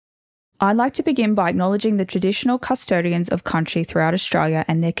I'd like to begin by acknowledging the traditional custodians of country throughout Australia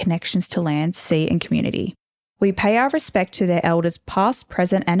and their connections to land, sea and community. We pay our respect to their elders past,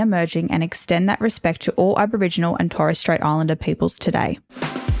 present and emerging and extend that respect to all Aboriginal and Torres Strait Islander peoples today.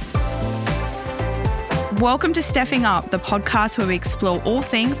 Welcome to Steffing Up, the podcast where we explore all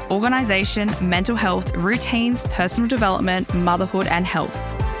things organisation, mental health, routines, personal development, motherhood and health.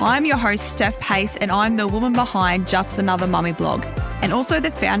 I'm your host, Steph Pace, and I'm the woman behind Just Another Mummy blog, and also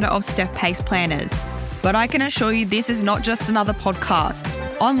the founder of Steph Pace Planners. But I can assure you this is not just another podcast.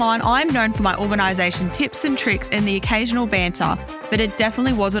 Online, I'm known for my organisation tips and tricks and the occasional banter, but it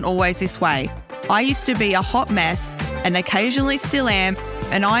definitely wasn't always this way. I used to be a hot mess, and occasionally still am,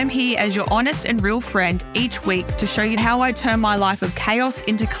 and I'm here as your honest and real friend each week to show you how I turn my life of chaos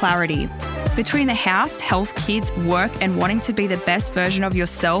into clarity. Between the house, health, kids, work, and wanting to be the best version of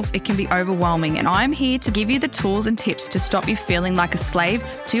yourself, it can be overwhelming, and I'm here to give you the tools and tips to stop you feeling like a slave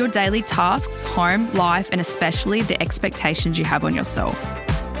to your daily tasks, home, life, and especially the expectations you have on yourself.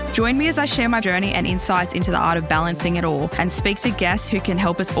 Join me as I share my journey and insights into the art of balancing it all and speak to guests who can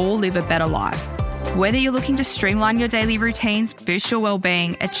help us all live a better life. Whether you're looking to streamline your daily routines, boost your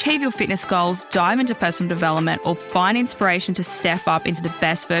well-being, achieve your fitness goals, dive into personal development, or find inspiration to step up into the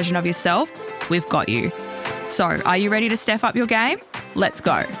best version of yourself, we've got you. So, are you ready to step up your game? Let's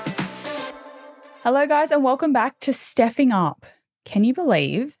go. Hello guys, and welcome back to Steffing Up. Can you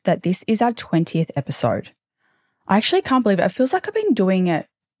believe that this is our 20th episode? I actually can't believe it. It feels like I've been doing it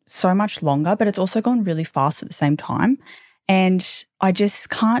so much longer, but it's also gone really fast at the same time. And I just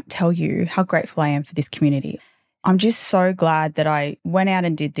can't tell you how grateful I am for this community. I'm just so glad that I went out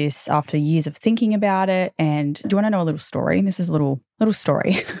and did this after years of thinking about it. And do you want to know a little story? This is a little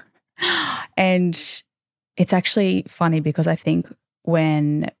story. And it's actually funny because I think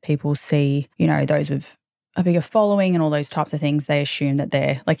when people see, those with a bigger following and all those types of things, they assume that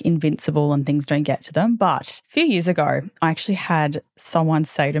they're like invincible and things don't get to them. But a few years ago, I actually had someone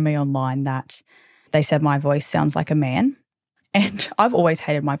say to me online that they said my voice sounds like a man. And I've always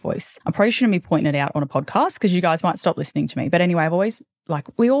hated my voice. I probably shouldn't be pointing it out on a podcast because you guys might stop listening to me. But anyway, I've always,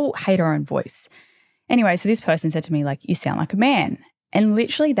 we all hate our own voice. Anyway, so this person said to me, you sound like a man. And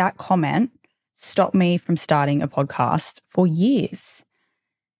literally that comment stopped me from starting a podcast for years.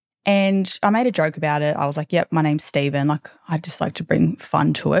 And I made a joke about it. I was like, yep, my name's Stephen. I just like to bring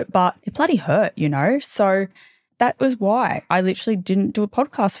fun to it. But it bloody hurt, So that was why I literally didn't do a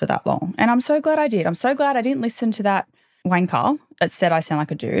podcast for that long. And I'm so glad I did. I'm so glad I didn't listen to that wanker that said I sound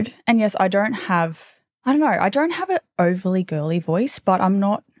like a dude. And yes, I don't have an overly girly voice, but I'm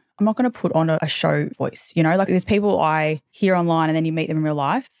not going to put on a show voice, there's people I hear online and then you meet them in real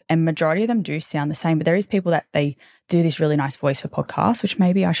life and majority of them do sound the same, but there is people that they do this really nice voice for podcasts, which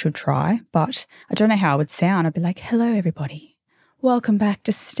maybe I should try, but I don't know how I would sound. I'd be like, hello everybody, welcome back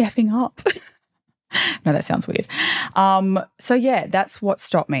to Steffing Up. No, that sounds weird. So yeah, that's what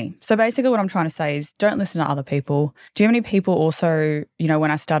stopped me. So basically what I'm trying to say is don't listen to other people. Do you have any people also, when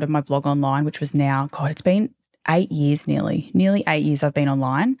I started my blog online, which was now, it's been 8 years nearly 8 years I've been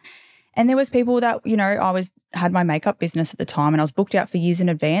online. And there was people that, I had my makeup business at the time and I was booked out for years in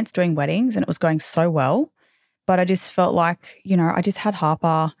advance doing weddings and it was going so well. But I just felt like, I just had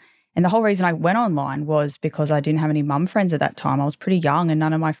Harper. And the whole reason I went online was because I didn't have any mum friends at that time. I was pretty young and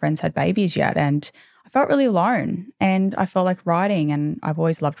none of my friends had babies yet. And I felt really alone and I felt like writing and I've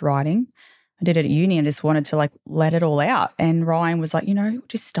always loved writing. I did it at uni and just wanted to let it all out. And Ryan was like,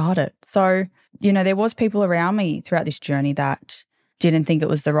 just start it. So, there was people around me throughout this journey that didn't think it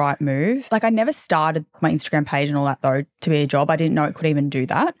was the right move. I never started my Instagram page and all that though to be a job. I didn't know it could even do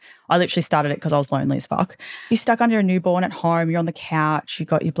that. I literally started it because I was lonely as fuck. You're stuck under a newborn at home, you're on the couch, you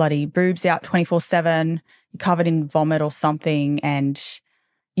got your bloody boobs out 24/7, you're covered in vomit or something and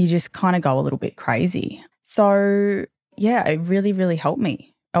you just kind of go a little bit crazy. So yeah, it really, really helped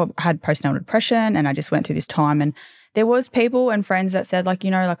me. I had postnatal depression and I just went through this time and there was people and friends that said I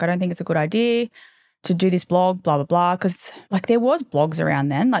don't think it's a good idea to do this blog, blah, blah, blah. Because there was blogs around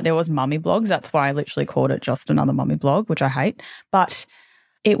then, there was mummy blogs. That's why I literally called it Just Another Mummy blog, which I hate. But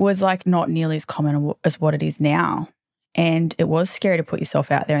it was not nearly as common as what it is now. And it was scary to put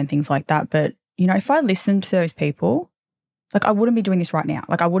yourself out there and things like that. But, if I listened to those people, I wouldn't be doing this right now.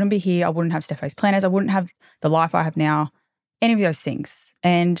 I wouldn't be here. I wouldn't have Steph Pace Planners. I wouldn't have the life I have now, any of those things.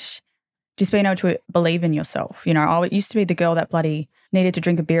 And just being able to believe in yourself. I used to be the girl that bloody needed to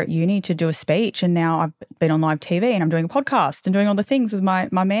drink a beer at uni to do a speech and now I've been on live TV and I'm doing a podcast and doing all the things with my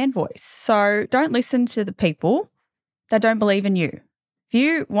man voice. So don't listen to the people that don't believe in you. If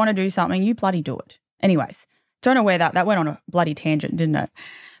you want to do something, you bloody do it. Anyways, don't know where that went on a bloody tangent, didn't it?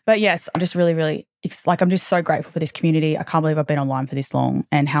 But yes, I just really, really it's like I'm just so grateful for this community. I can't believe I've been online for this long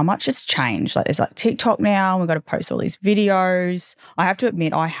and how much it's changed. Like there's like TikTok now, we've got to post all these videos. I have to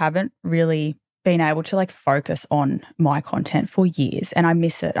admit I haven't really been able to like focus on my content for years and I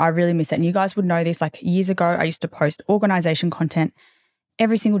miss it. I really miss it. And you guys would know this, like years ago I used to post organization content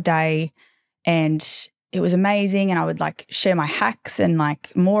every single day and it was amazing and I would like share my hacks and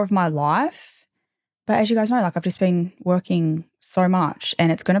like more of my life. But as you guys know, like I've just been working so much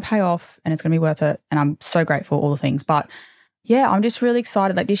and it's going to pay off and it's going to be worth it. And I'm so grateful, all the things. But yeah, I'm just really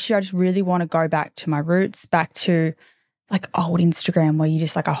excited. Like this year, I just really want to go back to my roots, back to like old Instagram where you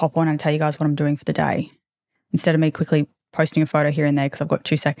just like, I hop on and tell you guys what I'm doing for the day instead of me quickly posting a photo here and there because I've got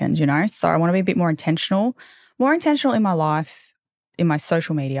 2 seconds, you know? So I want to be a bit more intentional in my life, in my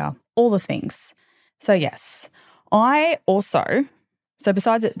social media, all the things. So yes, so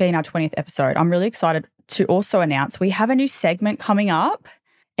besides it being our 20th episode, I'm really excited to also announce we have a new segment coming up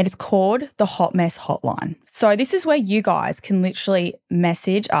and it's called the Hot Mess Hotline. So this is where you guys can literally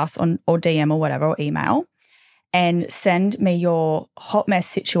message us on or DM or whatever or email and send me your hot mess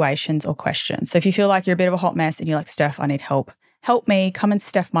situations or questions. So if you feel like you're a bit of a hot mess and you're like, Steph, I need help. Help me, come and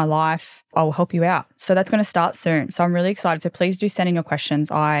Steph my life. I will help you out. So that's going to start soon. So I'm really excited. So please do send in your questions.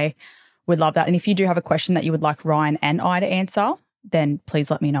 I would love that. And if you do have a question that you would like Ryan and I to answer, then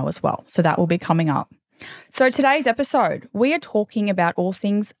please let me know as well. So that will be coming up. So today's episode, we are talking about all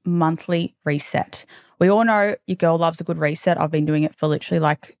things monthly reset. We all know your girl loves a good reset. I've been doing it for literally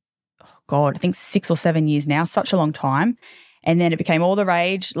like, I think 6 or 7 years now, such a long time. And then it became all the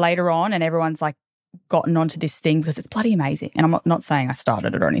rage later on and everyone's like gotten onto this thing because it's bloody amazing. And I'm not saying I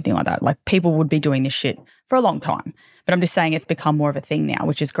started it or anything like that. Like people would be doing this shit for a long time. But I'm just saying it's become more of a thing now,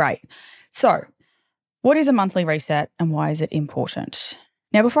 which is great. So what is a monthly reset and why is it important?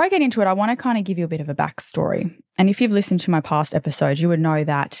 Now, before I get into it, I want to kind of give you a bit of a backstory. And if you've listened to my past episodes, you would know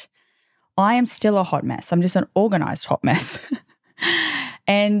that I am still a hot mess. I'm just an organized hot mess.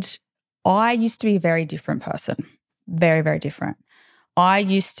 And I used to be a very different person, very, very different. I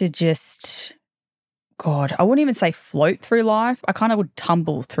used to just, I wouldn't even say float through life. I kind of would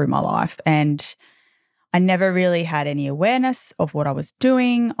tumble through my life and I never really had any awareness of what I was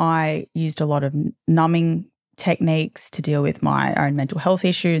doing. I used a lot of numbing techniques to deal with my own mental health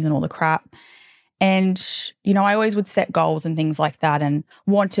issues and all the crap. And, you know, I always would set goals and things like that and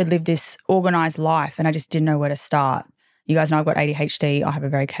want to live this organized life and I just didn't know where to start. You guys know I've got ADHD. I have a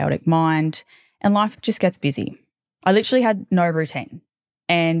very chaotic mind and life just gets busy. I literally had no routine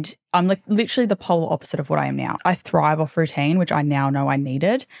and I'm like literally the polar opposite of what I am now. I thrive off routine, which I now know I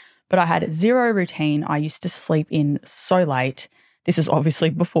needed, but I had zero routine. I used to sleep in so late. This is obviously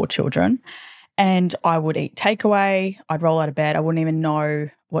before children. And I would eat takeaway. I'd roll out of bed. I wouldn't even know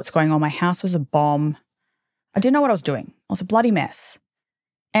what's going on. My house was a bomb. I didn't know what I was doing. I was a bloody mess.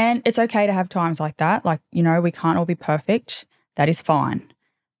 And it's okay to have times like that. Like, you know, we can't all be perfect. That is fine.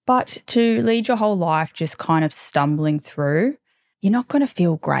 But to lead your whole life just kind of stumbling through, you're not going to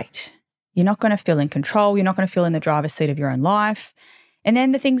feel great. You're not going to feel in control. You're not going to feel in the driver's seat of your own life. And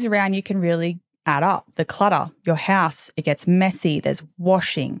then the things around you can really add up. The clutter, your house, it gets messy. There's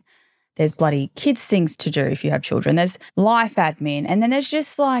washing. There's bloody kids things to do if you have children. There's life admin. And then there's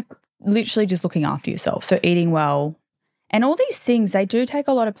just like literally just looking after yourself. So eating well. And all these things, they do take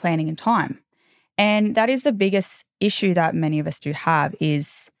a lot of planning and time. And that is the biggest issue that many of us do have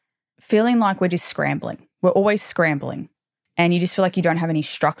is feeling like we're just scrambling. We're always scrambling. And you just feel like you don't have any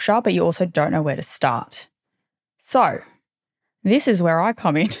structure, but you also don't know where to start. So this is where I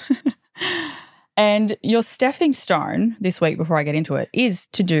come in. And your stepping stone this week, before I get into it, is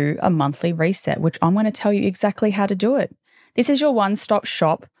to do a monthly reset, which I'm going to tell you exactly how to do it. This is your one-stop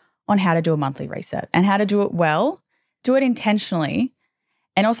shop on how to do a monthly reset and how to do it well, do it intentionally,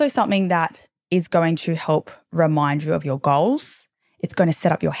 and also something that is going to help remind you of your goals. It's going to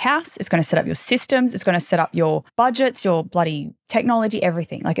set up your house. It's going to set up your systems. It's going to set up your budgets, your bloody technology,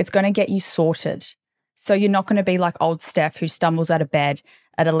 everything. Like it's going to get you sorted. So you're not going to be like old Steph who stumbles out of bed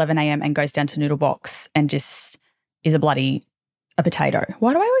at 11 a.m. and goes down to Noodle Box and just is a potato.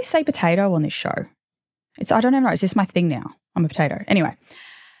 Why do I always say potato on this show? I don't know. It's just my thing now. I'm a potato. Anyway,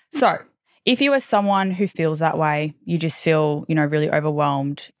 so if you are someone who feels that way, you just feel, you know, really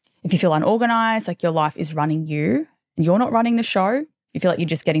overwhelmed. If you feel unorganized, like your life is running you and you're not running the show, you feel like you're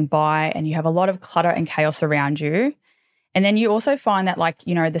just getting by and you have a lot of clutter and chaos around you. And then you also find that like,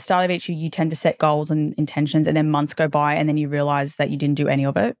 you know, at the start of each year, you tend to set goals and intentions and then months go by and then you realize that you didn't do any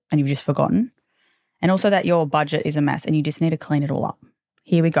of it and you've just forgotten. And also that your budget is a mess and you just need to clean it all up.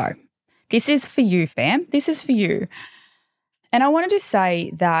 Here we go. This is for you, fam. This is for you. And I wanted to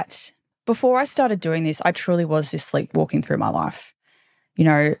say that before I started doing this, I truly was just sleepwalking through my life. You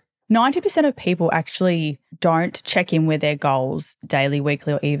know, 90% of people actually don't check in with their goals daily,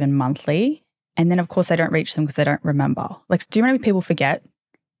 weekly, or even monthly. And then, of course, they don't reach them because they don't remember. Like, do you know how many people forget?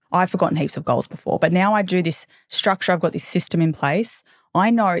 I've forgotten heaps of goals before, but now I do this structure. I've got this system in place. I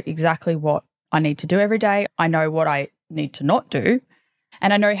know exactly what I need to do every day. I know what I need to not do,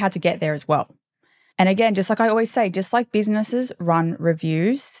 and I know how to get there as well. And again, just like I always say, just like businesses run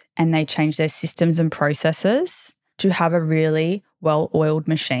reviews and they change their systems and processes to have a really well-oiled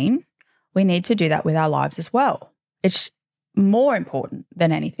machine, we need to do that with our lives as well. It's more important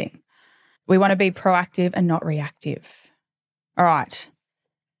than anything. We want to be proactive and not reactive. All right.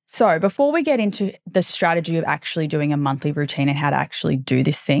 So before we get into the strategy of actually doing a monthly routine and how to actually do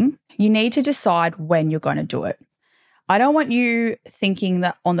this thing, you need to decide when you're going to do it. I don't want you thinking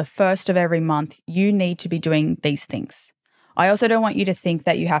that on the first of every month, you need to be doing these things. I also don't want you to think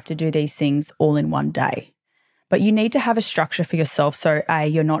that you have to do these things all in one day. But you need to have a structure for yourself so A,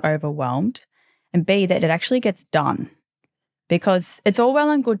 you're not overwhelmed, and B, that it actually gets done. Because it's all well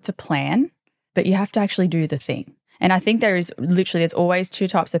and good to plan, but you have to actually do the thing. And I think there's always two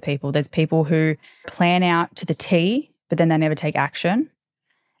types of people. There's people who plan out to the T, but then they never take action.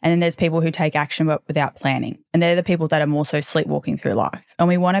 And then there's people who take action but without planning. And they're the people that are more so sleepwalking through life. And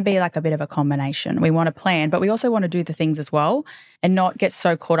we want to be like a bit of a combination. We want to plan, but we also want to do the things as well and not get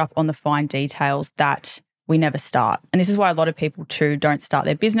so caught up on the fine details that we never start. And this is why a lot of people too don't start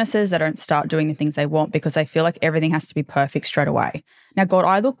their businesses. They don't start doing the things they want because they feel like everything has to be perfect straight away. Now, God,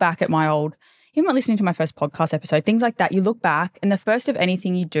 I look back at my old, even not listening to my first podcast episode, things like that, you look back and the first of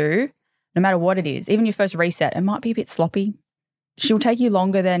anything you do, no matter what it is, even your first reset, it might be a bit sloppy. She'll take you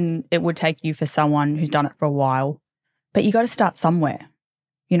longer than it would take you for someone who's done it for a while. But you got to start somewhere,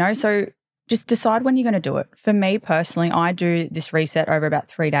 So just decide when you're going to do it. For me personally, I do this reset over about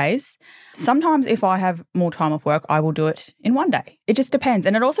 3 days. Sometimes if I have more time off work, I will do it in one day. It just depends.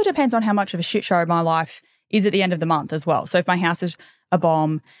 And it also depends on how much of a shit show my life is at the end of the month as well. So if my house is a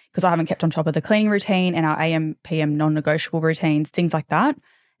bomb because I haven't kept on top of the cleaning routine and our AM, PM non-negotiable routines, things like that,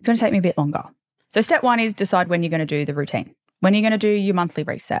 it's going to take me a bit longer. So step 1 is decide when you're going to do the routine. When you're going to do your monthly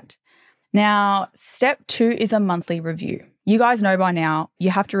reset. Now, step 2 is a monthly review. You guys know by now, you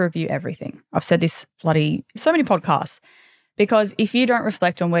have to review everything. I've said this so many podcasts, because if you don't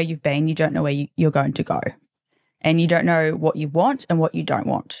reflect on where you've been, you don't know where you're going to go. And you don't know what you want and what you don't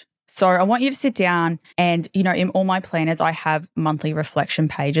want. So I want you to sit down and, in all my planners, I have monthly reflection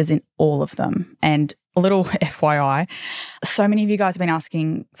pages in all of them. And a little FYI, so many of you guys have been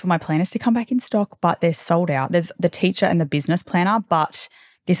asking for my planners to come back in stock, but they're sold out. There's the teacher and the business planner, but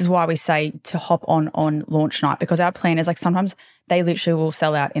this is why we say to hop on launch night, because our planners, sometimes they literally will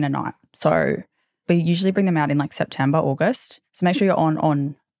sell out in a night. So we usually bring them out in September, August. So make sure you're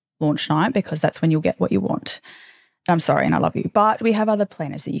on launch night because that's when you'll get what you want. I'm sorry, and I love you. But we have other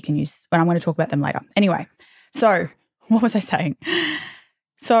planners that you can use, and I'm going to talk about them later. Anyway, so what was I saying?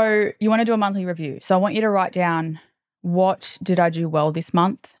 So you want to do a monthly review. So I want you to write down, what did I do well this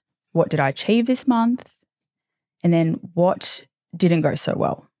month? What did I achieve this month? And then what didn't go so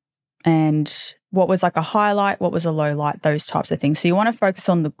well? And what was a highlight? What was a low light? Those types of things. So you want to focus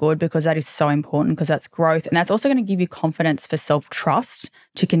on the good because that is so important, because that's growth. And that's also going to give you confidence for self-trust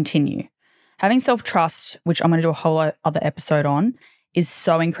to continue. Having self-trust, which I'm going to do a whole other episode on, is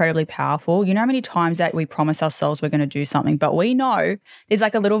so incredibly powerful. You know how many times that we promise ourselves we're going to do something, but we know there's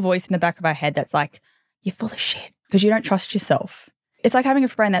a little voice in the back of our head that's like, you're full of shit because you don't trust yourself. It's like having a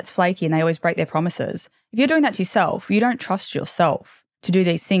friend that's flaky and they always break their promises. If you're doing that to yourself, you don't trust yourself to do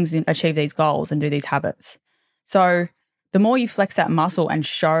these things and achieve these goals and do these habits. So the more you flex that muscle and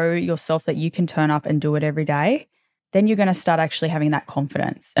show yourself that you can turn up and do it every day, then you're going to start actually having that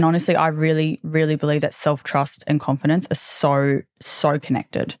confidence. And honestly, I really, really believe that self-trust and confidence are so, so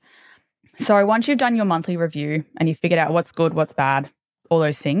connected. So once you've done your monthly review and you've figured out what's good, what's bad, all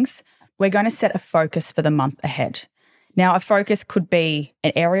those things, we're going to set a focus for the month ahead. Now, a focus could be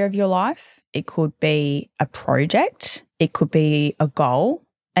an area of your life. It could be a project. It could be a goal.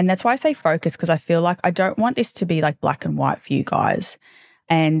 And that's why I say focus, because I feel like I don't want this to be black and white for you guys.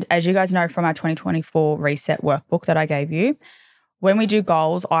 And as you guys know from our 2024 reset workbook that I gave you, when we do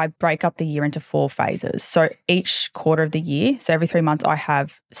goals, I break up the year into 4 phases. So each quarter of the year, so every 3 months, I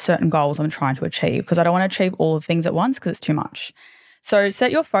have certain goals I'm trying to achieve because I don't want to achieve all the things at once because it's too much. So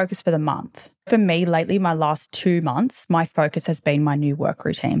set your focus for the month. For me, lately, my last 2 months, my focus has been my new work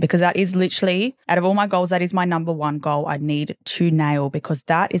routine, because that is literally, out of all my goals, that is my number one goal I need to nail, because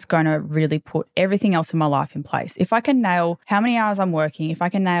that is going to really put everything else in my life in place. If I can nail how many hours I'm working, if I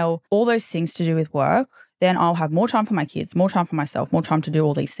can nail all those things to do with work, then I'll have more time for my kids, more time for myself, more time to do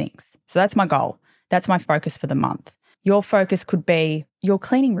all these things. So that's my goal. That's my focus for the month. Your focus could be your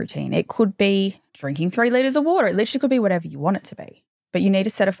cleaning routine. It could be drinking 3 liters of water. It literally could be whatever you want it to be. But you need to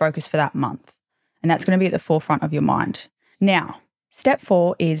set a focus for that month. And that's going to be at the forefront of your mind. Now, step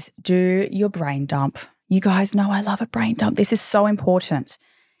 4 is do your brain dump. You guys know I love a brain dump. This is so important.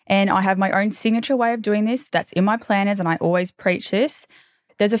 And I have my own signature way of doing this that's in my planners, and I always preach this.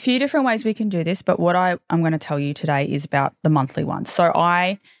 There's a few different ways we can do this, but what I'm going to tell you today is about the monthly ones. So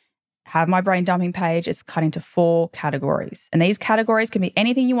I have my brain dumping page. It's cut into 4 categories. And these categories can be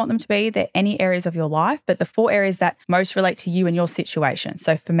anything you want them to be. They're any areas of your life, but the 4 areas that most relate to you and your situation.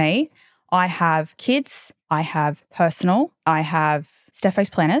 So for me, I have kids, I have personal, I have Steph Face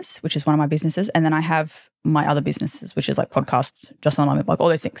Planners, which is one of my businesses, and then I have my other businesses, which is like podcasts, Just Online Blog, all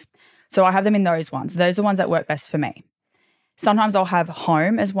those things. So I have them in those ones. Those are the ones that work best for me. Sometimes I'll have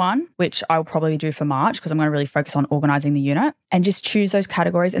home as one, which I'll probably do for March because I'm going to really focus on organising the unit and just choose those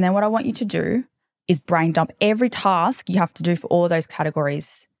categories. And then what I want you to do is brain dump every task you have to do for all of those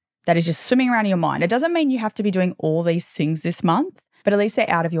categories that is just swimming around in your mind. It doesn't mean you have to be doing all these things this month, but at least they're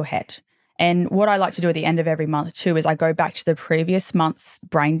out of your head. And what I like to do at the end of every month too is I go back to the previous month's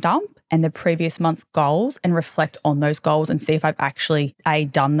brain dump and the previous month's goals and reflect on those goals and see if I've actually A,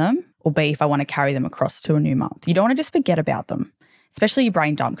 done them, or B, if I want to carry them across to a new month. You don't want to just forget about them, especially your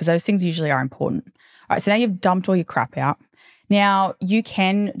brain dump, because those things usually are important. All right, so now you've dumped all your crap out. Now you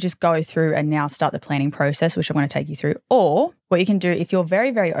can just go through and now start the planning process, which I'm going to take you through. Or what you can do if you're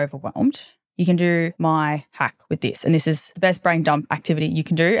very, very overwhelmed, you can do my hack with this. And this is the best brain dump activity you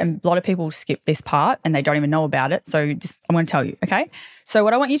can do. And a lot of people skip this part and they don't even know about it. So I'm going to tell you, okay? So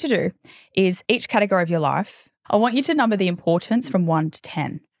what I want you to do is each category of your life, I want you to number the importance from 1 to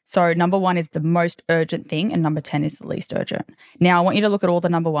 10. So number 1 is the most urgent thing and number 10 is the least urgent. Now I want you to look at all the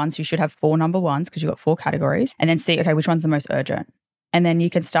number 1s. You should have 4 number 1s because you've got 4 categories, and then see, okay, which one's the most urgent? And then you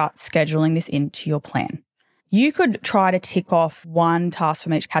can start scheduling this into your plan. You could try to tick off 1 task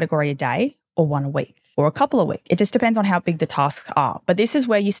from each category a day or 1 a week or a couple a week. It just depends on how big the tasks are. But this is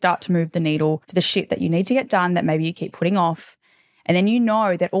where you start to move the needle for the shit that you need to get done that maybe you keep putting off. And then you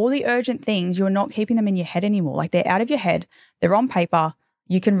know that all the urgent things, you're not keeping them in your head anymore. Like they're out of your head, they're on paper.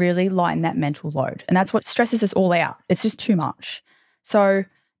 You can really lighten that mental load. And that's what stresses us all out. It's just too much. So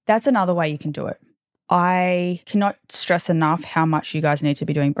that's another way you can do it. I cannot stress enough how much you guys need to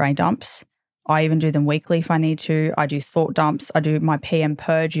be doing brain dumps. I even do them weekly if I need to. I do thought dumps. I do my PM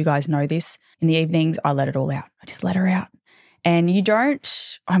purge. You guys know this. In the evenings, I let it all out. I just let her out. And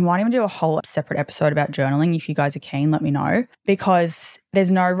I might even do a whole separate episode about journaling. If you guys are keen, let me know, because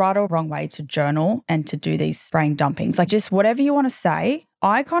there's no right or wrong way to journal and to do these brain dumpings. Like just whatever you want to say.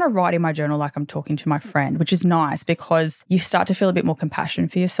 I kind of write in my journal like I'm talking to my friend, which is nice because you start to feel a bit more compassion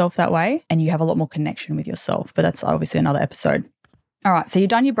for yourself that way and you have a lot more connection with yourself. But that's obviously another episode. All right, so you've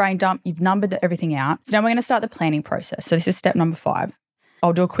done your brain dump, you've numbered everything out. So now we're going to start the planning process. So this is step number 5.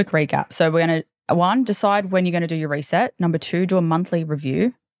 I'll do a quick recap. So we're going to, 1, decide when you're going to do your reset. Number 2, do a monthly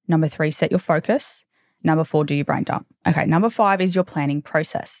review. Number 3, set your focus. Number 4, do your brain dump. Okay, number 5 is your planning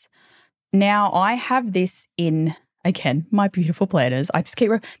process. Now I have this in, again, my beautiful planners. I just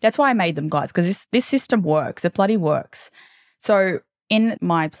that's why I made them, guys, because this system works. It bloody works. So in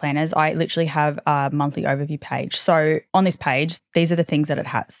my planners, I literally have a monthly overview page. So on this page, these are the things that it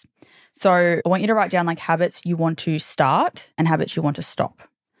has. So I want you to write down like habits you want to start and habits you want to stop.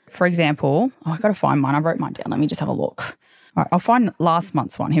 For example, I've got to find mine. I wrote mine down. Let me just have a look. All right, I'll find last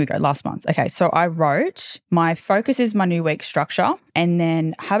month's one. Here we go, last month's. Okay, so I wrote my focus is my new week structure, and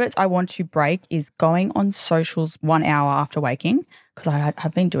then habits I want to break is going on socials 1 hour after waking, because I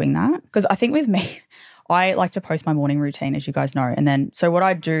have been doing that. Because I think with me, I like to post my morning routine, as you guys know. And then, so what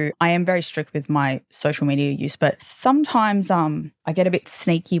I do, I am very strict with my social media use, but sometimes I get a bit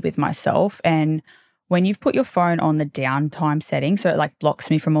sneaky with myself. And when you've put your phone on the downtime setting, so it like blocks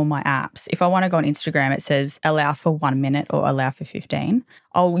me from all my apps. If I want to go on Instagram, it says allow for 1 minute or allow for 15.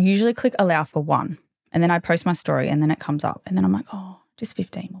 I'll usually click allow for 1. And then I post my story and then it comes up. And then I'm like, oh, just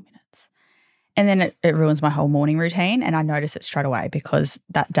 15 more minutes. And then it ruins my whole morning routine. And I notice it straight away because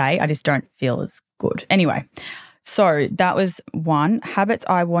that day I just don't feel as good. Anyway, so that was 1. Habits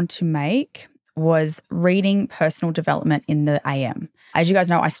I want to make was reading personal development in the AM. As you guys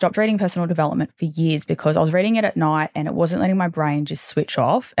know, I stopped reading personal development for years because I was reading it at night and it wasn't letting my brain just switch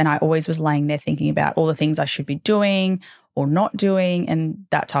off. And I always was laying there thinking about all the things I should be doing or not doing and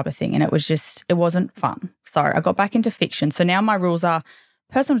that type of thing. And it wasn't fun. So I got back into fiction. So now my rules are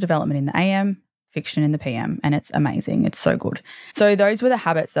personal development in the AM, fiction in the PM, and it's amazing. It's so good. So those were the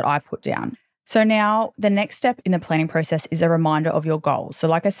habits that I put down. So now the next step in the planning process is a reminder of your goals. So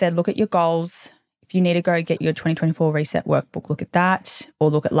like I said, look at your goals. If you need to go get your 2024 reset workbook, look at that, or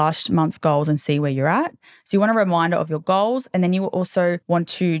look at last month's goals and see where you're at. So you want a reminder of your goals, and then you also want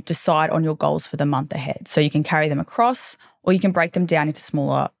to decide on your goals for the month ahead. So you can carry them across, or you can break them down into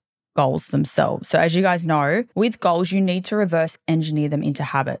smaller goals themselves. So as you guys know, with goals, you need to reverse engineer them into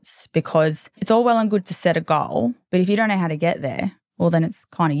habits, because it's all well and good to set a goal, but if you don't know how to get there, well, then it's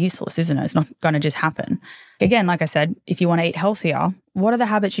kind of useless, isn't it? It's not going to just happen. Again, like I said, if you want to eat healthier, what are the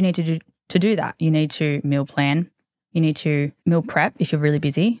habits you need to do that? You need to meal plan. You need to meal prep if you're really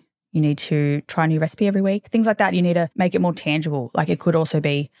busy. You need to try a new recipe every week. Things like that, you need to make it more tangible. Like it could also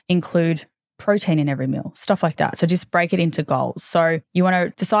be include protein in every meal, stuff like that. So just break it into goals. So you want to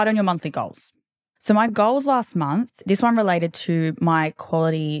decide on your monthly goals. So my goals last month, this one related to my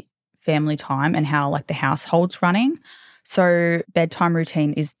quality family time and how like the household's running. So bedtime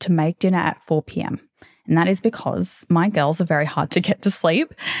routine is to make dinner at 4 p.m. And that is because my girls are very hard to get to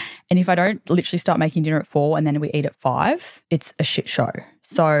sleep. And if I don't literally start making dinner at 4 and then we eat at 5, it's a shit show.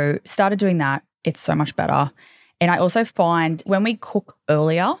 So started doing that. It's so much better. And I also find when we cook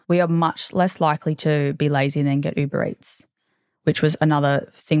earlier, we are much less likely to be lazy and then get Uber Eats, which was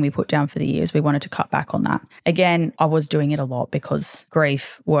another thing we put down for the years. We wanted to cut back on that. Again, I was doing it a lot because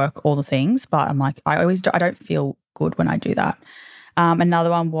grief, work, all the things. But I'm like, I don't feel good when I do that. Another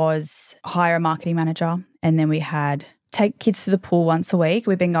one was hire a marketing manager. And then we had take kids to the pool once a week.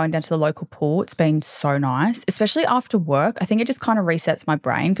 We've been going down to the local pool. It's been so nice, especially after work. I think it just kind of resets my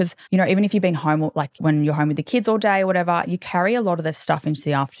brain because, you know, even if you've been home, like when you're home with the kids all day or whatever, you carry a lot of this stuff into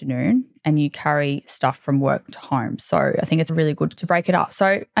the afternoon and you carry stuff from work to home. So I think it's really good to break it up.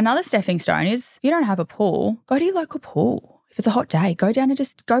 So another stepping stone is if you don't have a pool, go to your local pool. If it's a hot day, go down and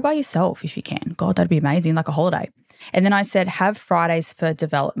just go by yourself if you can. God, that'd be amazing, like a holiday. And then I said, have Fridays for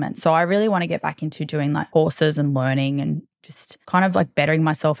development. So I really want to get back into doing like courses and learning and just kind of like bettering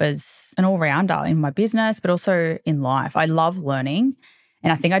myself as an all-rounder in my business, but also in life. I love learning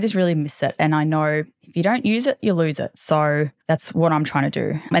and I think I just really miss it. And I know if you don't use it, you lose it. So that's what I'm trying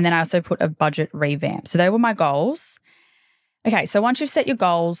to do. And then I also put a budget revamp. So they were my goals. Okay, so once you've set your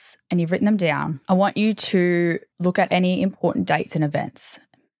goals and you've written them down, I want you to look at any important dates and events.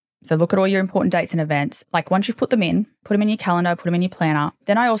 So look at all your important dates and events. Like once you've put them in your calendar, put them in your planner.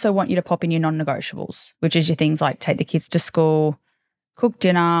 Then I also want you to pop in your non-negotiables, which is your things like take the kids to school, cook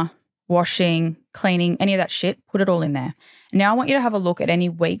dinner, washing, cleaning, any of that shit, put it all in there. And now I want you to have a look at any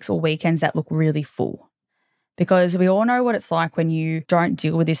weeks or weekends that look really full, because we all know what it's like when you don't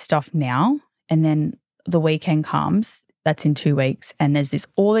deal with this stuff now and then the weekend comes. That's in 2 weeks. And there's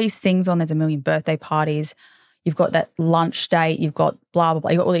all these things on, there's a million birthday parties. You've got that lunch date, you've got blah, blah, blah.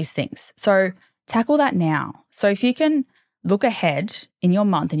 You've got all these things. So tackle that now. So if you can look ahead in your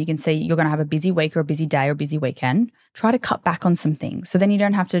month and you can see you're going to have a busy week or a busy day or a busy weekend, try to cut back on some things. So then you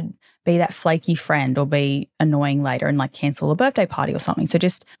don't have to be that flaky friend or be annoying later and like cancel a birthday party or something. So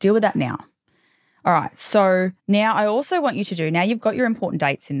just deal with that now. All right, so now I also want you to do, now you've got your important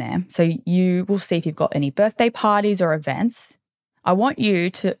dates in there, so you will see if you've got any birthday parties or events. I want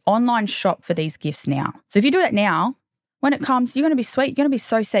you to online shop for these gifts now. So if you do that now, when it comes, you're going to be sweet, you're going to be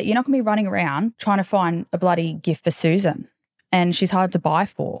so set. You're not going to be running around trying to find a bloody gift for Susan, and she's hard to buy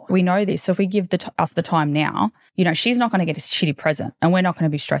for. We know this, so if we give us the time now, you know, she's not going to get a shitty present and we're not going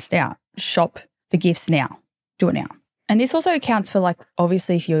to be stressed out. Shop for gifts now. Do it now. And this also accounts for like,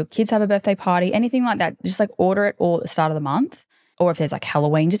 obviously if your kids have a birthday party, anything like that, just like order it all at the start of the month. Or if there's like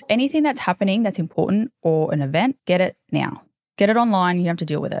Halloween, just anything that's happening that's important or an event, get it now. Get it online. You don't have to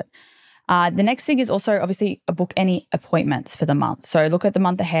deal with it. The next thing is also obviously book any appointments for the month. So look at the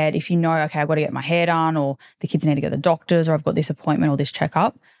month ahead. If you know, okay, I've got to get my hair done or the kids need to go to the doctors or I've got this appointment or this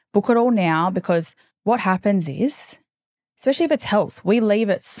checkup, book it all now, because what happens is, especially if it's health, we leave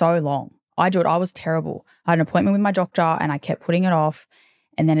it so long. I do it. I was terrible. I had an appointment with my doctor and I kept putting it off,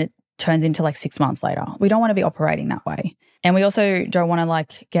 and then it turns into like 6 months later. We don't want to be operating that way. And we also don't want to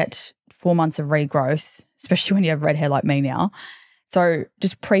like get 4 months of regrowth, especially when you have red hair like me now. So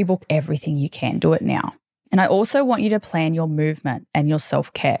just pre-book everything you can. Do it now. And I also want you to plan your movement and your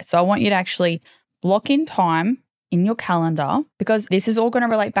self-care. So I want you to actually block in time in your calendar, because this is all going to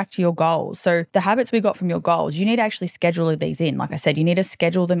relate back to your goals. So the habits we got from your goals, you need to actually schedule these in. Like I said, you need to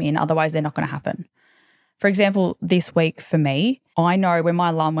schedule them in, otherwise they're not going to happen. For example, this week for me, I know when my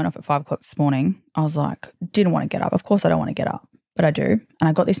alarm went off at 5 o'clock this morning, I was like, didn't want to get up. Of course I don't want to get up, but I do. And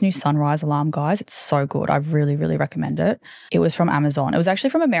I got this new sunrise alarm, guys. It's so good. I really, really recommend it. It was from Amazon. It was actually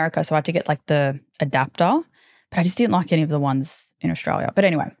from America, so I had to get like the adapter, but I just didn't like any of the ones in Australia. But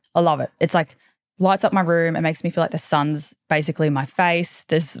anyway, I love it. It's like lights up my room. It makes me feel like the sun's basically in my face.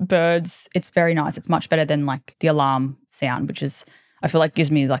 There's birds. It's very nice. It's much better than like the alarm sound, which is, I feel like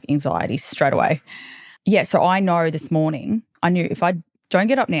gives me like anxiety straight away. Yeah, so I know this morning, I knew if I don't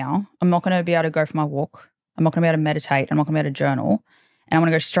get up now, I'm not going to be able to go for my walk. I'm not going to be able to meditate. I'm not going to be able to journal. And I'm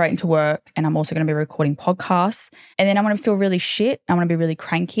going to go straight into work, and I'm also going to be recording podcasts. And then I'm going to feel really shit. I'm going to be really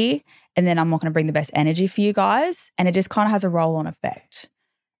cranky. And then I'm not going to bring the best energy for you guys. And it just kind of has a roll-on effect.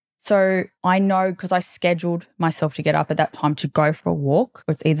 So I know because I scheduled myself to get up at that time to go for a walk.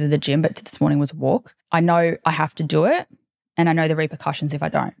 It's either the gym, but this morning was a walk. I know I have to do it, and I know the repercussions if I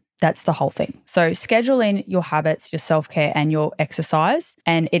don't. That's the whole thing. So schedule in your habits, your self-care and your exercise.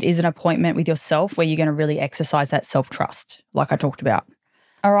 And it is an appointment with yourself where you're going to really exercise that self-trust like I talked about.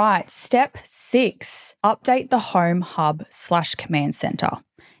 All right, step 6, update the home hub / command center.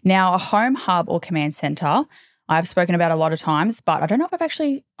 Now, a home hub or command center, I've spoken about a lot of times, but I don't know if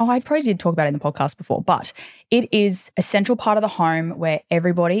I probably did talk about it in the podcast before, but it is a central part of the home where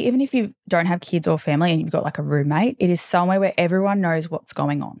everybody, even if you don't have kids or family and you've got like a roommate, it is somewhere where everyone knows what's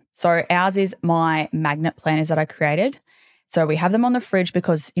going on. So ours is my magnet planners that I created. So we have them on the fridge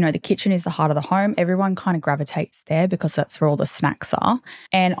because, the kitchen is the heart of the home. Everyone kind of gravitates there because that's where all the snacks are.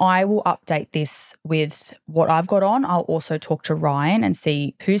 And I will update this with what I've got on. I'll also talk to Ryan and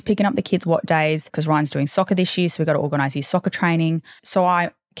see who's picking up the kids what days, because Ryan's doing soccer this year. So we've got to organise his soccer training. So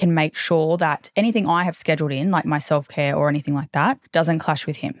I can make sure that anything I have scheduled in, like my self-care or anything like that, doesn't clash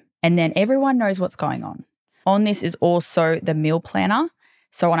with him. And then everyone knows what's going on. On this is also the meal planner.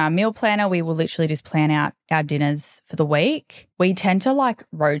 So on our meal planner, we will literally just plan out our dinners for the week. We tend to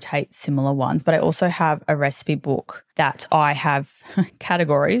rotate similar ones, but I also have a recipe book that I have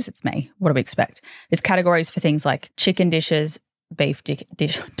categories. It's me. What do we expect? There's categories for things like chicken dishes, beef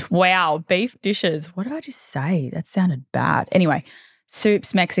dish. Wow, beef dishes. What did I just say? That sounded bad. Anyway,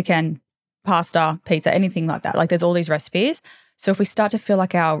 soups, Mexican, pasta, pizza, anything like that. There's all these recipes. So if we start to feel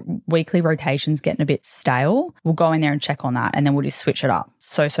like our weekly rotation's getting a bit stale, we'll go in there and check on that, and then we'll just switch it up.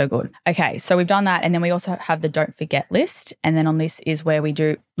 So good. Okay, so we've done that, and then we also have the don't forget list. And then on this is where we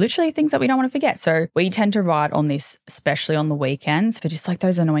do literally things that we don't want to forget. So we tend to write on this, especially on the weekends, for just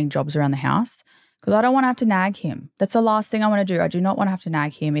those annoying jobs around the house, because I don't want to have to nag him. That's the last thing I want to do. I do not want to have to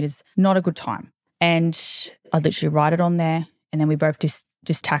nag him. It is not a good time. And I literally write it on there, and then we both just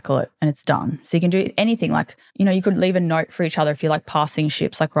tackle it and it's done. So you can do anything you could leave a note for each other if you're passing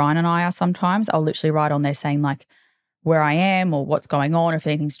ships like Ryan and I are sometimes. I'll literally write on there saying where I am or what's going on. If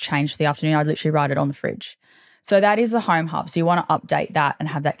anything's changed for the afternoon, I'd literally write it on the fridge. So that is the home hub. So you want to update that and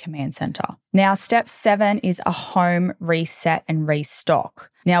have that command center. Now, step 7 is a home reset and restock.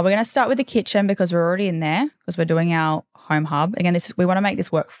 Now we're going to start with the kitchen because we're already in there because we're doing our home hub. Again, we want to make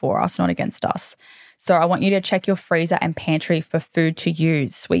this work for us, not against us. So I want you to check your freezer and pantry for food to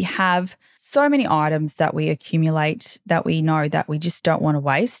use. We have so many items that we accumulate that we know that we just don't want to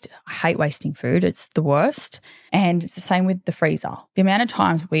waste. I hate wasting food. It's the worst. And it's the same with the freezer. The amount of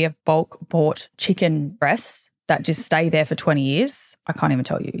times we have bulk bought chicken breasts that just stay there for 20 years, I can't even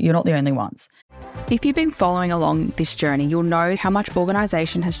tell you. You're not the only ones. If you've been following along this journey, you'll know how much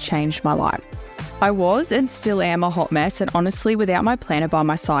organisation has changed my life. I was and still am a hot mess, and honestly, without my planner by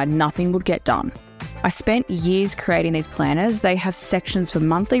my side, nothing would get done. I spent years creating these planners. They have sections for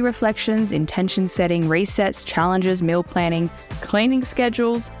monthly reflections, intention setting, resets, challenges, meal planning, cleaning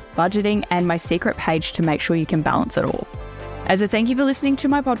schedules, budgeting, and my secret page to make sure you can balance it all. As a thank you for listening to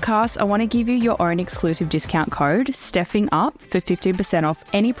my podcast, I want to give you your own exclusive discount code, STEFFINGUP, for 15% off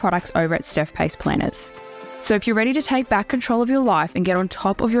any products over at Steph Pace Planners. So if you're ready to take back control of your life and get on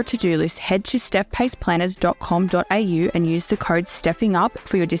top of your to-do list, head to stephpaceplanners.com.au and use the code STEFFINGUP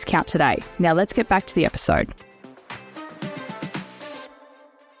for your discount today. Now let's get back to the episode.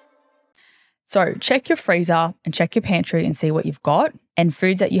 So check your freezer and check your pantry and see what you've got and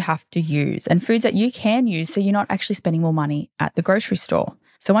foods that you have to use and foods that you can use so you're not actually spending more money at the grocery store.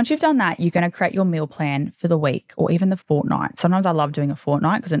 So once you've done that, you're going to create your meal plan for the week or even the fortnight. Sometimes I love doing a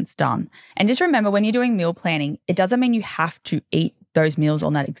fortnight because then it's done. And just remember, when you're doing meal planning, it doesn't mean you have to eat those meals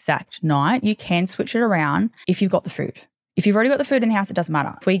on that exact night. You can switch it around if you've got the food. If you've already got the food in the house, it doesn't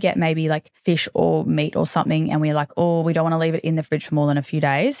matter. If we get maybe fish or meat or something and we're we don't want to leave it in the fridge for more than a few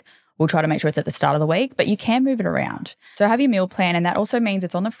days, we'll try to make sure it's at the start of the week, but you can move it around. So have your meal plan, and that also means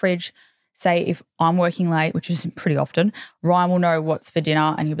it's on the fridge. Say if I'm working late, which is pretty often, Ryan will know what's for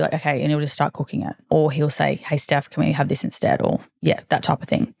dinner and he'll be like, okay, and he'll just start cooking it. Or he'll say, hey, Steph, can we have this instead? Or that type of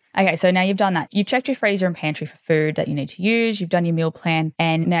thing. Okay, so now you've done that. You've checked your freezer and pantry for food that you need to use. You've done your meal plan,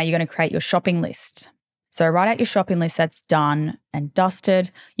 and now you're going to create your shopping list. So write out your shopping list that's done and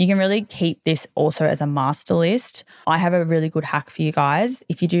dusted. You can really keep this also as a master list. I have a really good hack for you guys.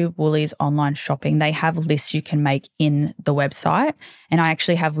 If you do Woolies online shopping, they have lists you can make in the website. And I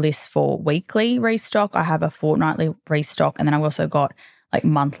actually have lists for weekly restock. I have a fortnightly restock. And then I've also got like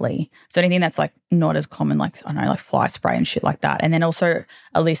monthly. So anything that's like not as common, like, I don't know, like fly spray and shit like that. And then also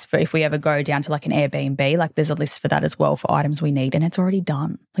a list for if we ever go down to like an Airbnb, like there's a list for that as well for items we need. And it's already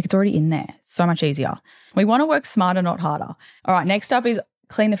done. Like it's already in there. So much easier. We want to work smarter, not harder. All right, next up is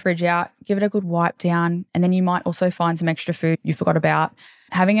clean the fridge out, give it a good wipe down. And then you might also find some extra food you forgot about.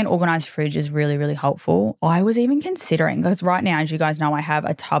 Having an organized fridge is really, really helpful. I was even considering, because right now, as you guys know, I have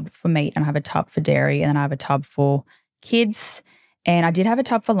a tub for meat and I have a tub for dairy and then I have a tub for kids. And I did have a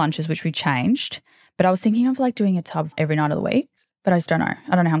tub for lunches, which we changed, but I was thinking of like doing a tub every night of the week, but I just don't know.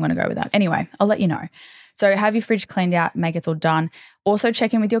 I don't know how I'm going to go with that. Anyway, I'll let you know. So have your fridge cleaned out, make it all done. Also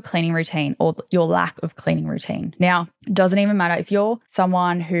check in with your cleaning routine or your lack of cleaning routine. Now, it doesn't even matter if you're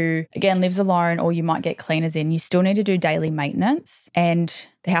someone who, again, lives alone or you might get cleaners in, you still need to do daily maintenance and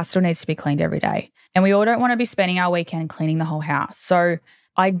the house still needs to be cleaned every day. And we all don't want to be spending our weekend cleaning the whole house. So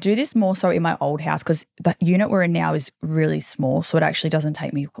I do this more so in my old house because the unit we're in now is really small. So it actually doesn't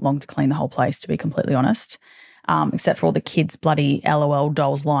take me long to clean the whole place, to be completely honest, except for all the kids' bloody LOL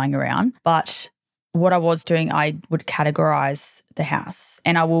dolls lying around. But what I was doing, I would categorize the house.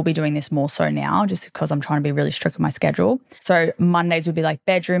 And I will be doing this more so now just because I'm trying to be really strict with my schedule. So Mondays would be like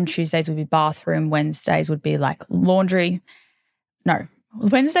bedroom, Tuesdays would be bathroom, Wednesdays would be like laundry. No,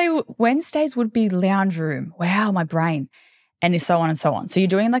 Wednesdays would be lounge room. Wow, my brain. And so on and so on. So you're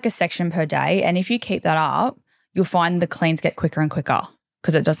doing like a section per day. And if you keep that up, you'll find the cleans get quicker and quicker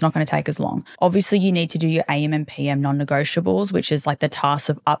because it's not going to take as long. Obviously, you need to do your AM and PM non-negotiables, which is like the tasks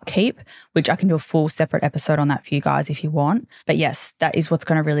of upkeep, which I can do a full separate episode on that for you guys if you want. But yes, that is what's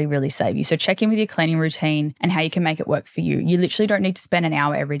going to really, really save you. So check in with your cleaning routine and how you can make it work for you. You literally don't need to spend an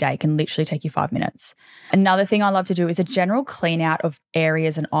hour every day. It can literally take you 5 minutes. Another thing I love to do is a general clean out of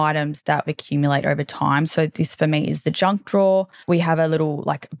areas and items that accumulate over time. So this for me is the junk drawer. We have a little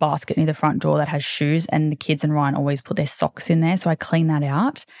like basket near the front door that has shoes and the kids and Ryan always put their socks in there. So I clean that out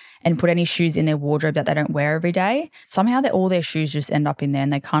and put any shoes in their wardrobe that they don't wear every day. Somehow all their shoes just end up in there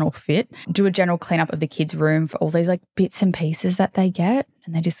and they can't all fit. Do a general cleanup of the kids' room for all these like bits and pieces that they get.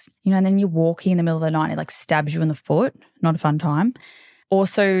 And they just, and then you're walking in the middle of the night and it like stabs you in the foot. Not a fun time.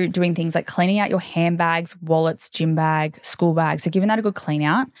 Also doing things like cleaning out your handbags, wallets, gym bag, school bag. So giving that a good clean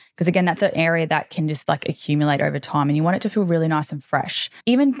out because again, that's an area that can just like accumulate over time and you want it to feel really nice and fresh.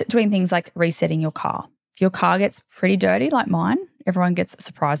 Even doing things like resetting your car. If your car gets pretty dirty like mine, everyone gets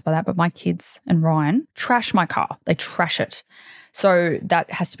surprised by that, but my kids and Ryan trash my car. They trash it. So that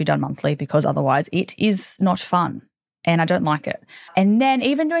has to be done monthly because otherwise it is not fun. And I don't like it. And then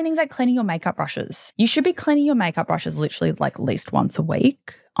even doing things like cleaning your makeup brushes. You should be cleaning your makeup brushes literally like at least once a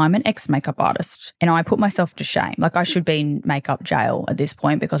week. I'm an ex-makeup artist and I put myself to shame. Like I should be in makeup jail at this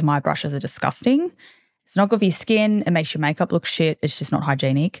point because my brushes are disgusting. It's not good for your skin. It makes your makeup look shit. It's just not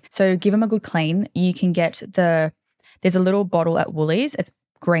hygienic. So give them a good clean. You can get there's a little bottle at Woolies. It's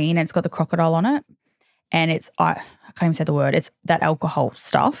green and it's got the crocodile on it. And I can't even say the word. It's that alcohol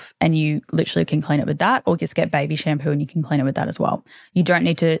stuff and you literally can clean it with that or just get baby shampoo and you can clean it with that as well. You don't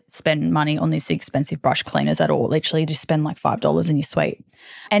need to spend money on these expensive brush cleaners at all. Literally just spend like $5 and you're sweet.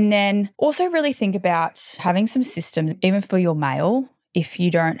 And then also really think about having some systems, even for your mail. If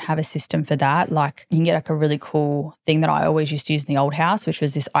you don't have a system for that, like you can get like a really cool thing that I always used to use in the old house, which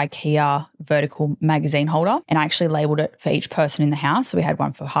was this IKEA vertical magazine holder. And I actually labelled it for each person in the house. So we had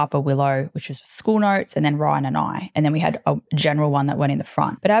one for Harper, Willow, which was for school notes, and then Ryan and I. And then we had a general one that went in the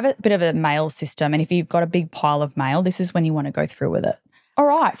front. But I have a bit of a mail system. And if you've got a big pile of mail, this is when you want to go through with it. All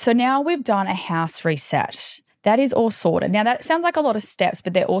right. So now we've done a house reset. That is all sorted. Now, that sounds like a lot of steps,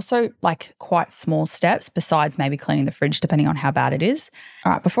 but they're also like quite small steps besides maybe cleaning the fridge, depending on how bad it is.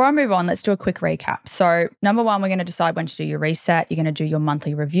 All right, before I move on, let's do a quick recap. So number one, we're going to decide when to do your reset. You're going to do your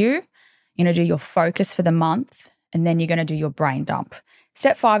monthly review. You're going to do your focus for the month, and then you're going to do your brain dump.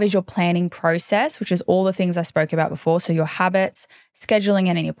 Step 5 is your planning process, which is all the things I spoke about before. So your habits, scheduling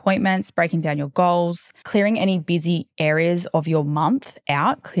any appointments, breaking down your goals, clearing any busy areas of your month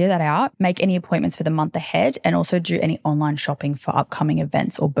out, clear that out, make any appointments for the month ahead, and also do any online shopping for upcoming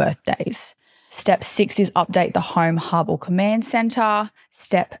events or birthdays. Step 6 is update the home hub or command center.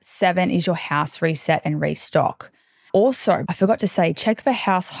 Step 7 is your house reset and restock. Also, I forgot to say, check for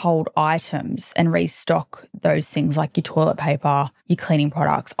household items and restock those things like your toilet paper, your cleaning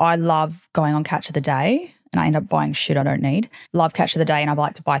products. I love going on Catch of the Day and I end up buying shit I don't need. Love Catch of the Day and I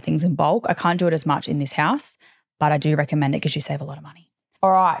like to buy things in bulk. I can't do it as much in this house, but I do recommend it because you save a lot of money.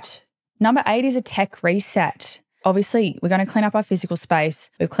 All right. Number 8 is a tech reset. Obviously, we're going to clean up our physical space.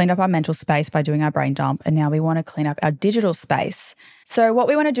 We've cleaned up our mental space by doing our brain dump, and now we want to clean up our digital space. So what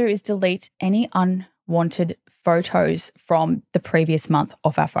we want to do is delete any unwanted photos from the previous month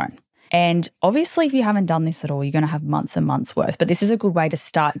off our phone. And obviously, if you haven't done this at all, you're going to have months and months worth, but this is a good way to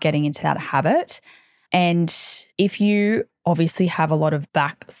start getting into that habit. And if you obviously have a lot of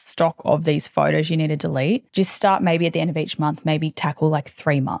back stock of these photos you need to delete, just start maybe at the end of each month, maybe tackle like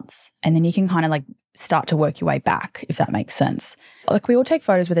 3 months. And then you can kind of like start to work your way back, if that makes sense. Like we all take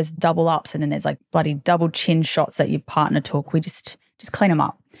photos where there's double ups and then there's like bloody double chin shots that your partner took. We just clean them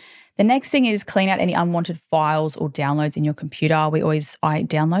up. The next thing is clean out any unwanted files or downloads in your computer. I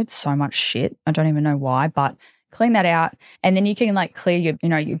download so much shit. I don't even know why, but clean that out. And then you can like clear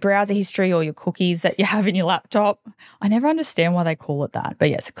your browser history or your cookies that you have in your laptop. I never understand why they call it that. But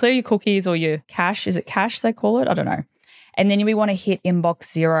yes, clear your cookies or your cache. Is it cache they call it? I don't know. And then we want to hit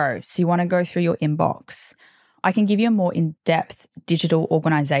inbox 0. So you want to go through your inbox. I can give you a more in-depth digital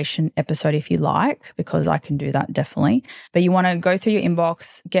organization episode if you like, because I can do that definitely. But you want to go through your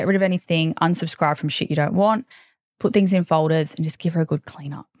inbox, get rid of anything, unsubscribe from shit you don't want, put things in folders and just give her a good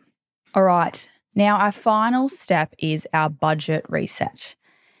clean up. All right. Now our final step is our budget reset.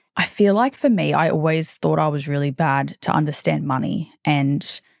 I feel like for me, I always thought I was really bad to understand money,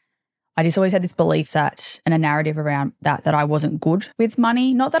 and I just always had this belief that, and a narrative around that I wasn't good with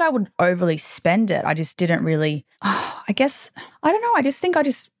money. Not that I would overly spend it. I just didn't really, I just think I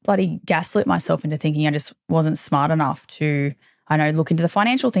just bloody gaslit myself into thinking I just wasn't smart enough to, look into the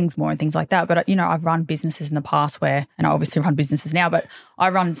financial things more and things like that. But, I've run businesses in the past and I obviously run businesses now, but I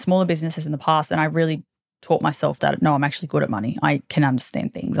run smaller businesses in the past and I really taught myself that, no, I'm actually good at money. I can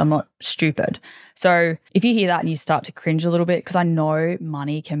understand things. I'm not stupid. So if you hear that and you start to cringe a little bit, because I know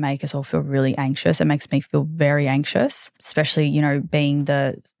money can make us all feel really anxious. It makes me feel very anxious, especially, being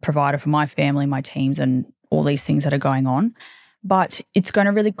the provider for my family, my teams and all these things that are going on. But it's going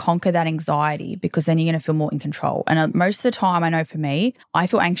to really conquer that anxiety because then you're going to feel more in control. And most of the time, I know for me, I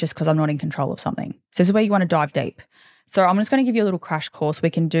feel anxious because I'm not in control of something. So this is where you want to dive deep. So I'm just going to give you a little crash course. We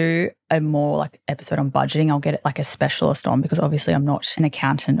can do a more like episode on budgeting. I'll get it like a specialist on because obviously I'm not an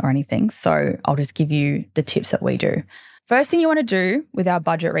accountant or anything. So I'll just give you the tips that we do. First thing you want to do with our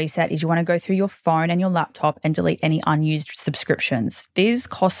budget reset is you want to go through your phone and your laptop and delete any unused subscriptions. These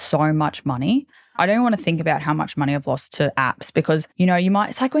cost so much money. I don't want to think about how much money I've lost to apps because,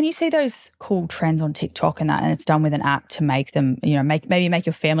 it's like when you see those cool trends on TikTok and that, and it's done with an app to make them, maybe make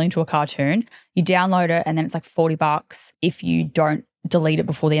your family into a cartoon. You download it and then it's like $40 if you don't delete it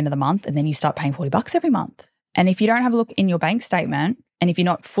before the end of the month, and then you start paying $40 every month. And if you don't have a look in your bank statement and if you're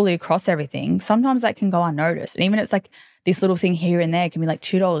not fully across everything, sometimes that can go unnoticed. And even if it's like this little thing here and there, it can be like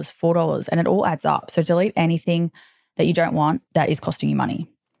 $2, $4, and it all adds up. So delete anything that you don't want that is costing you money.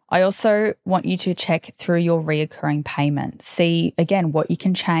 I also want you to check through your reoccurring payments. See, again, what you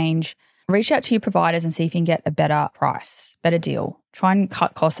can change. Reach out to your providers and see if you can get a better price, better deal. Try and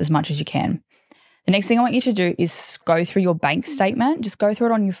cut costs as much as you can. The next thing I want you to do is go through your bank statement. Just go through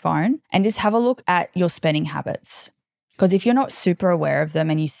it on your phone and just have a look at your spending habits. Because if you're not super aware of them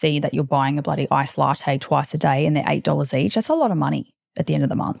and you see that you're buying a bloody iced latte twice a day and they're $8 each, that's a lot of money at the end of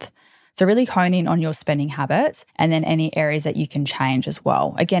the month. So really hone in on your spending habits and then any areas that you can change as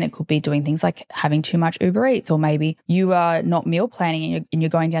well. Again, it could be doing things like having too much Uber Eats, or maybe you are not meal planning and you're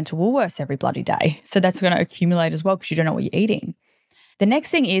going down to Woolworths every bloody day. So that's going to accumulate as well because you don't know what you're eating. The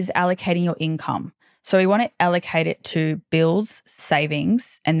next thing is allocating your income. So we want to allocate it to bills,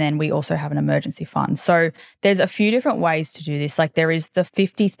 savings, and then we also have an emergency fund. So there's a few different ways to do this. Like there is the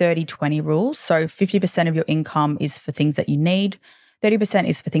 50-30-20 rule. So 50% of your income is for things that you need, 30%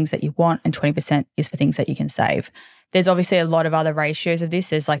 is for things that you want, and 20% is for things that you can save. There's obviously a lot of other ratios of this.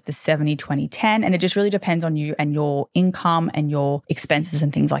 There's like the 70-20-10, and it just really depends on you and your income and your expenses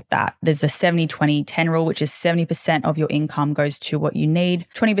and things like that. There's the 70-20-10 rule, which is 70% of your income goes to what you need,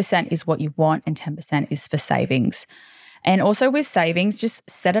 20% is what you want, and 10% is for savings. And also with savings, just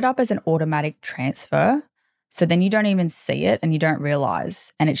set it up as an automatic transfer. So then you don't even see it and you don't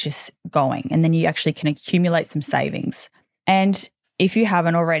realize, and it's just going. And then you actually can accumulate some savings. And if you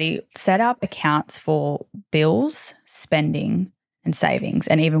haven't already, set up accounts for bills, spending, and savings,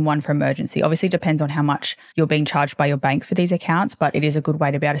 and even one for emergency. Obviously, it depends on how much you're being charged by your bank for these accounts, but it is a good way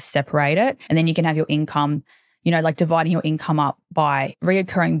to be able to separate it. And then you can have your income, like dividing your income up by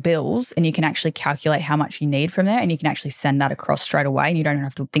reoccurring bills, and you can actually calculate how much you need from there, and you can actually send that across straight away, and you don't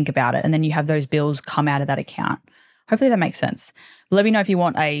have to think about it. And then you have those bills come out of that account. Hopefully that makes sense. Let me know if you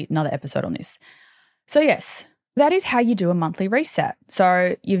want another episode on this. So yes, That is how you do a monthly reset.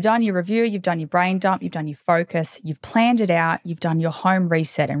 So you've done your review, you've done your brain dump, you've done your focus, you've planned it out, you've done your home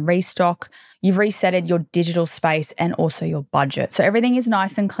reset and restock, you've resetted your digital space and also your budget. So everything is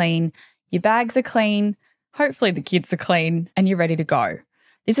nice and clean, your bags are clean, hopefully the kids are clean, and you're ready to go.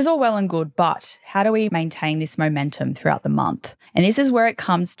 This is all well and good, but how do we maintain this momentum throughout the month? And this is where it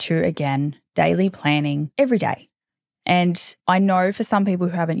comes to, again, daily planning every day. And I know for some people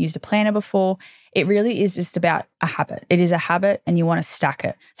who haven't used a planner before, it really is just about a habit. It is a habit and you want to stack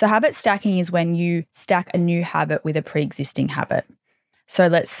it. So habit stacking is when you stack a new habit with a pre-existing habit. So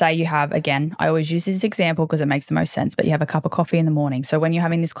let's say you have, again, I always use this example because it makes the most sense, but you have a cup of coffee in the morning. So when you're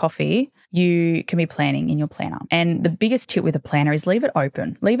having this coffee, you can be planning in your planner. And the biggest tip with a planner is leave it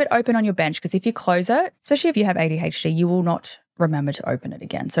open. Leave it open on your bench because if you close it, especially if you have ADHD, you will not remember to open it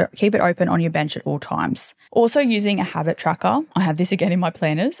again. So keep it open on your bench at all times. Also using a habit tracker. I have this again in my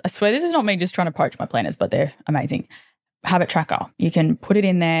planners. I swear this is not me just trying to poach my planners, but they're amazing. Habit tracker. You can put it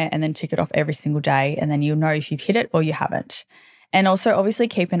in there and then tick it off every single day and then you'll know if you've hit it or you haven't. And also obviously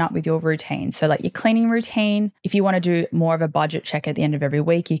keeping up with your routine. So like your cleaning routine, if you want to do more of a budget check at the end of every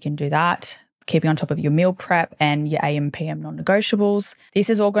week, you can do that. Keeping on top of your meal prep and your AM, PM non-negotiables. This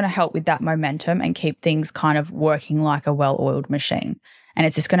is all going to help with that momentum and keep things kind of working like a well-oiled machine. And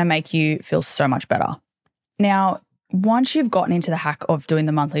it's just going to make you feel so much better. Now, once you've gotten into the hack of doing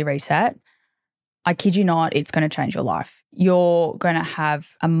the monthly reset, I kid you not, it's going to change your life. You're going to have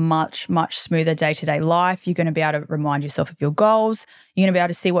a much, much smoother day-to-day life. You're going to be able to remind yourself of your goals. You're going to be able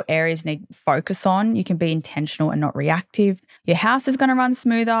to see what areas need focus on. You can be intentional and not reactive. Your house is going to run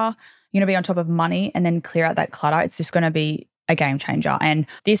smoother. You're going to be on top of money and then clear out that clutter. It's just going to be a game changer. And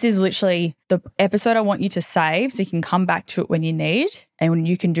this is literally the episode I want you to save so you can come back to it when you need and when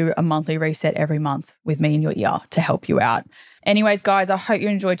you can do a monthly reset every month with me in your ear to help you out. Anyways, guys, I hope you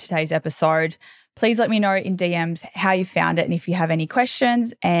enjoyed today's episode. Please let me know in DMs how you found it and if you have any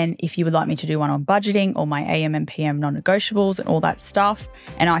questions and if you would like me to do one on budgeting or my AM and PM non-negotiables and all that stuff.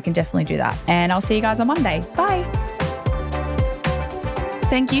 And I can definitely do that. And I'll see you guys on Monday. Bye.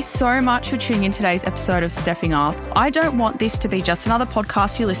 Thank you so much for tuning in today's episode of Stepping Up. I don't want this to be just another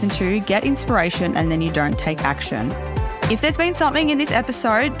podcast you listen to, get inspiration, and then you don't take action. If there's been something in this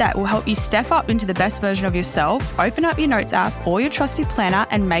episode that will help you step up into the best version of yourself, open up your notes app or your trusty planner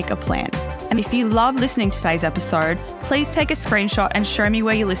and make a plan. And if you love listening to today's episode, please take a screenshot and show me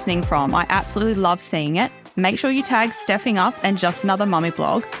where you're listening from. I absolutely love seeing it. Make sure you tag Stepping Up and Just Another Mummy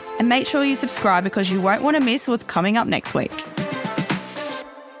Blog, and make sure you subscribe because you won't want to miss what's coming up next week.